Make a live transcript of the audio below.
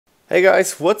Hey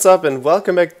guys, what's up and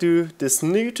welcome back to this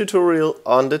new tutorial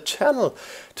on the channel.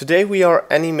 Today we are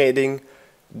animating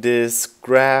this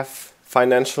graph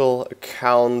financial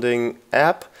accounting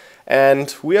app,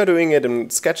 and we are doing it in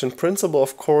Sketch in Principle,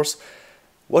 of course.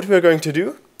 What we are going to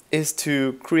do is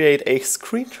to create a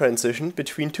screen transition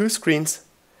between two screens,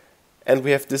 and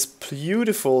we have this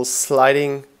beautiful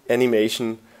sliding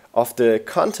animation of the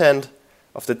content,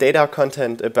 of the data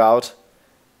content about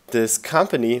this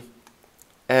company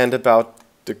and about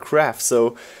the graph.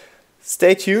 So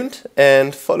stay tuned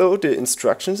and follow the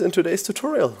instructions in today's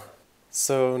tutorial.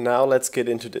 So now let's get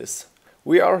into this.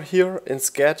 We are here in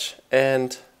Sketch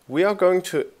and we are going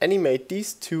to animate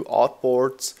these two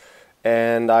artboards,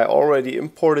 and I already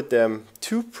imported them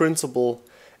to Principle,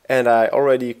 and I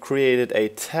already created a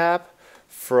tab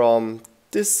from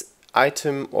this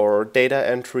item or data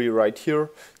entry right here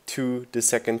to the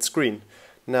second screen.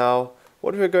 Now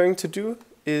what we're going to do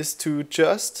is to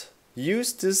just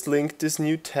use this link, this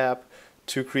new tab,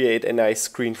 to create a nice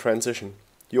screen transition.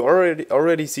 You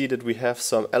already see that we have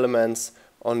some elements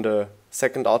on the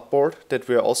second artboard that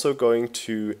we are also going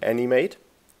to animate.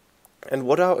 And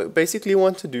what I basically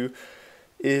want to do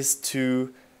is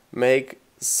to make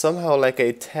somehow like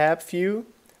a tab view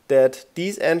that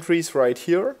these entries right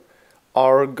here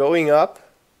are going up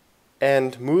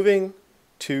and moving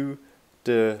to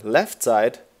the left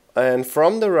side, and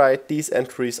from the right these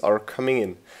entries are coming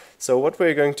in. So what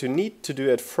we're going to need to do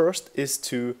at first is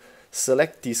to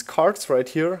select these cards right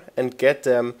here and get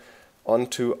them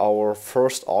onto our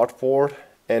first artboard,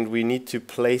 and we need to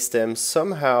place them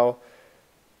somehow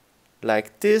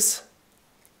like this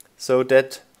so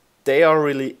that they are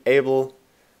really able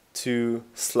to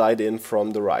slide in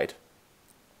from the right.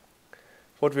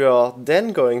 What we are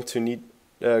then going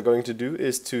to do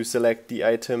is to select the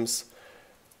items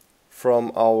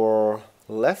from our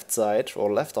left side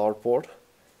or left artboard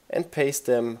and paste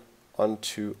them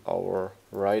onto our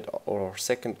right or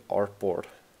second artboard,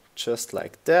 just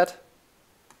like that.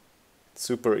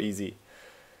 Super easy.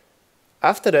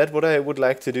 After that, what I would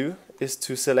like to do is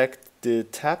to select the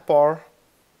tab bar,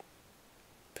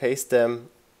 paste them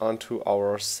onto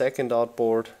our second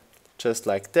artboard, just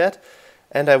like that,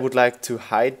 and I would like to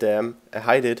hide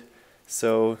it,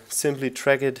 so simply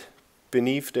drag it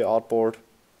beneath the artboard,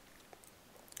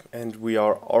 and we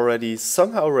are already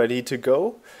somehow ready to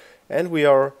go, and we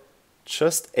are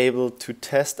just able to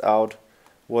test out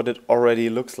what it already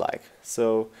looks like.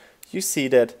 So you see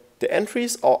that the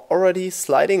entries are already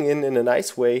sliding in a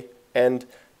nice way, and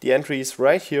the entries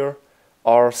right here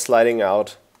are sliding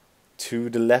out to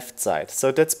the left side.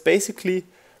 So that's basically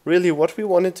really what we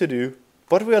wanted to do,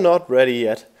 but we are not ready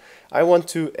yet. I want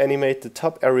to animate the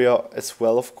top area as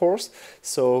well, of course,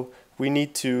 so we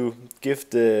need to give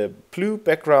the blue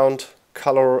background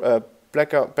color,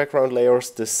 background layers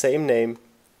the same name.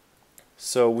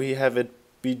 So we have it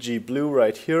BG blue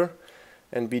right here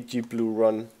and BG blue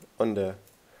run on the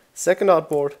second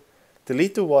artboard.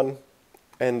 Delete the one,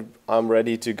 and I'm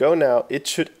ready to go now. It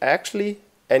should actually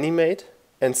animate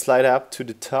and slide up to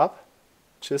the top,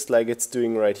 just like it's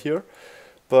doing right here.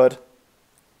 But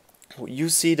you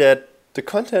see that the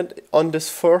content on this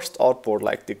first artboard,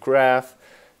 like the graph,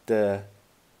 the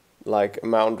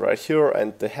amount right here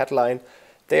and the headline,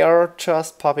 they are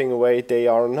just popping away. They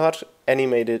are not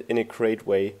animated in a great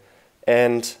way.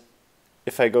 And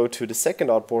if I go to the second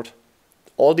artboard,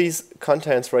 all these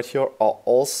contents right here are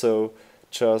also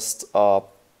just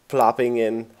plopping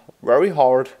in very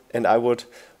hard, and I would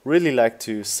really like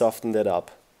to soften that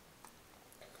up.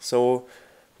 So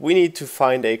we need to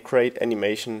find a great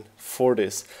animation for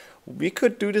this. We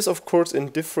could do this, of course, in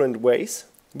different ways.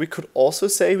 We could also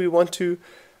say we want to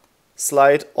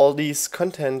slide all these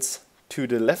contents to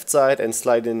the left side and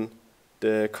slide in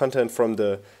the content from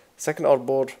the second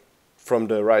artboard from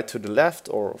the right to the left,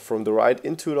 or from the right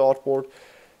into the artboard.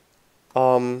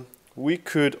 We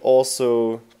could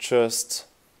also just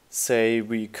say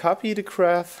we copy the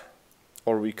graph,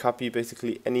 or we copy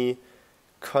basically any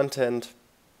content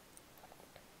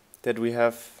that we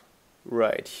have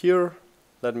right here.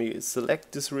 Let me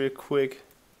select this real quick.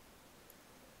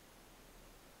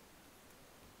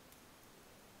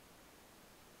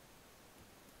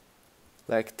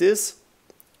 Like this.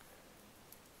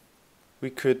 We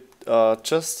could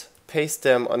just paste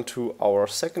them onto our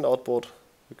second artboard.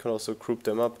 We can also group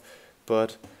them up,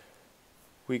 but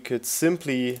we could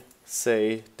simply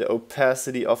say the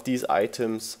opacity of these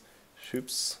items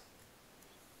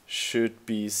should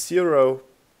be 0.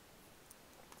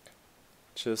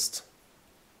 Just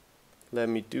let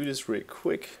me do this real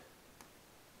quick,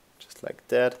 just like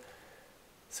that.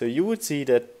 So you would see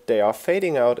that they are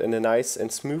fading out in a nice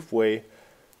and smooth way,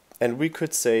 and we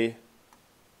could say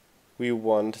we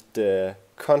want the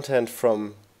content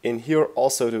from in here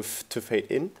also to fade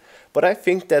in. But I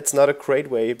think that's not a great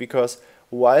way, because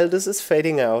while this is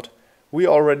fading out, we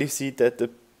already see that the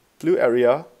blue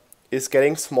area is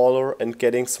getting smaller and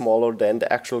getting smaller than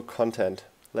the actual content.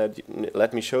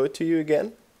 Let me show it to you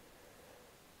again.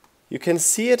 You can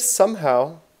see it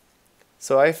somehow,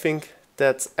 so I think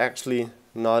that's actually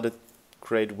not a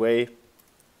great way.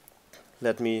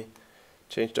 Let me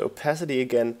change the opacity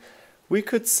again. We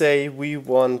could say we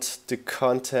want the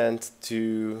content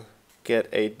to get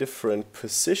a different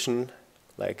position,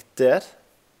 like that.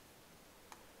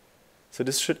 So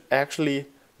this should actually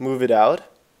move it out.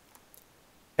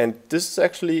 And this is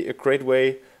actually a great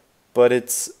way, but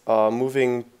it's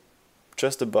moving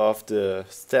just above the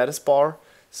status bar.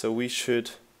 So we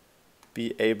should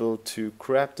be able to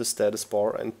grab the status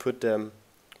bar and put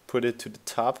it to the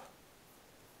top,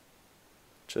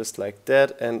 just like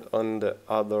that, and on the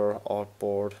other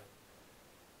artboard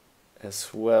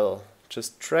as well.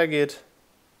 Just drag it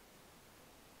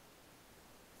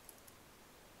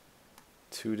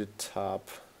to the top.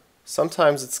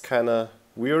 Sometimes it's kind of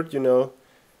weird, you know.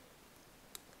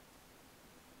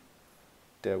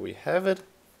 There we have it.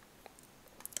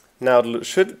 Now it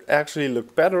should actually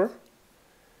look better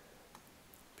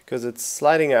because it's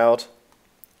sliding out,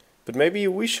 but maybe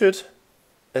we should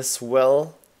as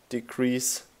well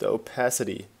decrease the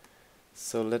opacity.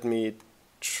 So let me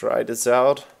try this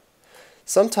out.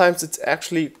 Sometimes it's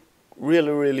actually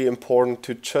really important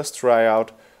to just try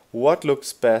out what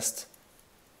looks best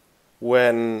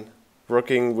when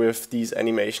working with these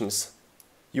animations.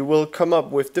 You will come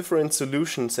up with different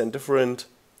solutions and different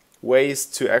ways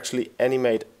to actually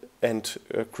animate and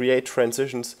create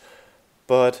transitions,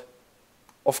 but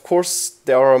of course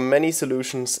there are many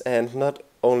solutions and not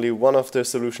only one of the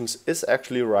solutions is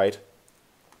actually right.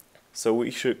 So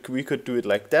we could do it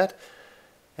like that,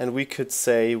 and we could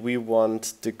say we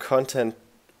want the content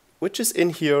which is in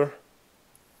here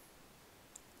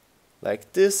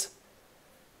like this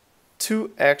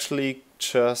to actually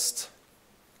just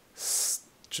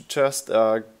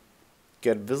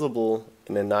get visible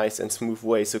in a nice and smooth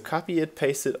way. So copy it,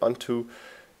 paste it onto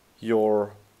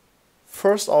your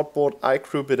first artboard. I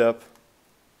group it up.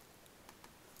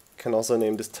 Can also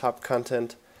name this top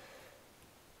content,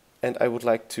 and I would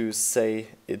like to say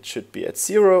it should be at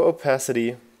 0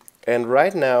 opacity, and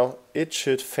right now it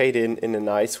should fade in a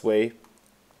nice way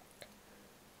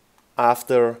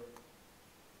after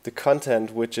the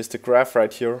content, which is the graph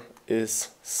right here, is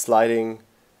sliding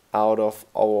out of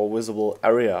our visible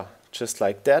area, just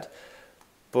like that.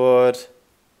 But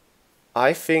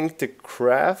I think the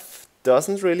graph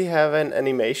doesn't really have an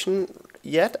animation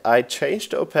yet. I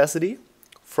changed the opacity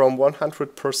from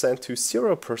 100% to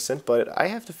 0%, but I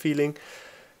have the feeling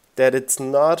that it's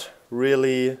not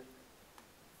really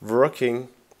working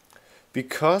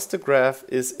because the graph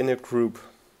is in a group,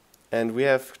 and we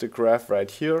have the graph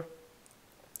right here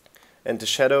and the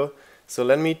shadow. So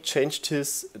let me change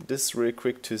this real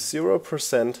quick to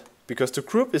 0%, because the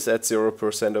group is at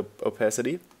 0%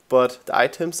 opacity, but the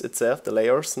items itself, the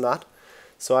layers, not.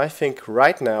 So I think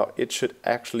right now it should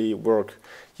actually work.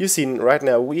 You see right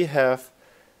now we have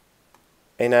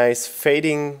a nice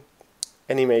fading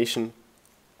animation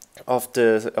of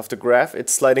the graph.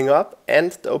 It's sliding up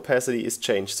and the opacity is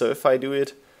changed. So if I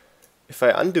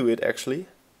undo it actually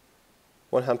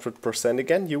 100%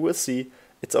 again, you will see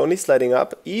it's only sliding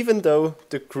up even though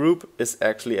the group is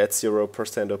actually at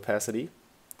 0% opacity.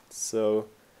 So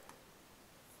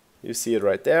you see it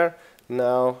right there.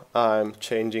 Now I'm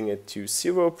changing it to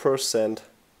 0%,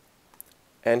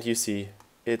 and you see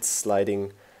it's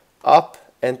sliding up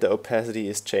and the opacity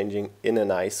is changing in a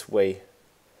nice way.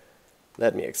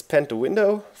 Let me expand the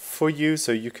window for you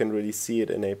so you can really see it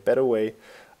in a better way.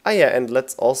 Ah yeah, and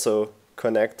let's also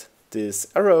connect this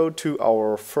arrow to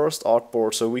our first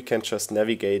artboard so we can just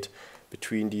navigate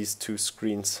between these two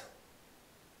screens.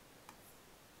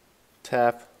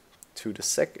 Tap to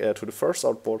the first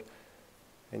artboard,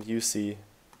 and you see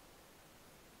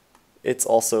it's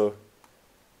also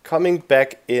coming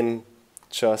back in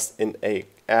just in a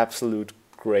absolute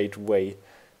great way.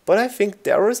 But I think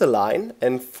there is a line,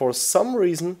 and for some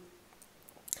reason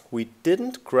we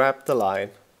didn't grab the line.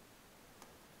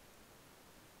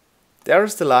 There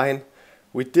is the line.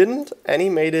 We didn't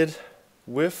animate it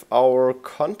with our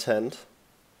content,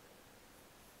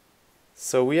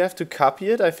 so we have to copy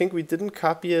it. I think we didn't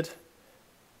copy it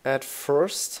at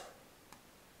first,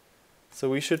 so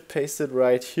we should paste it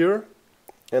right here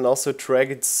and also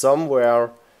drag it somewhere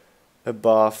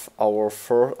above our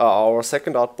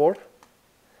second artboard.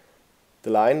 The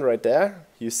line right there.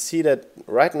 You see that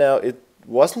right now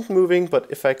wasn't moving, but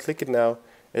if I click it now,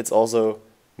 it's also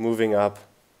moving up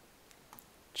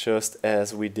just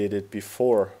as we did it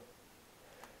before.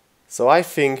 So I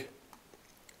think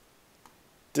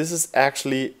this is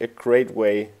actually a great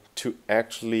way to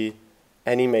actually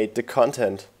animate the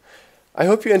content. I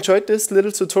hope you enjoyed this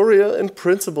little tutorial in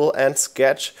Printable and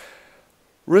Sketch.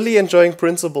 Really enjoying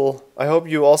Printable. I hope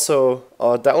you also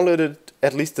downloaded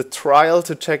at least the trial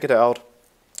to check it out.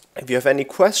 If you have any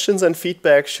questions and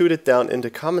feedback, shoot it down in the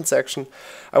comment section.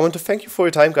 I want to thank you for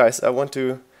your time, guys. I want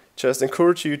to just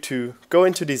encourage you to go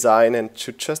into design and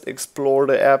to just explore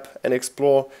the app and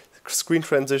explore screen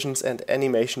transitions and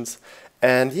animations.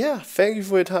 And yeah, thank you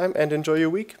for your time and enjoy your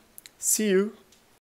week. See you.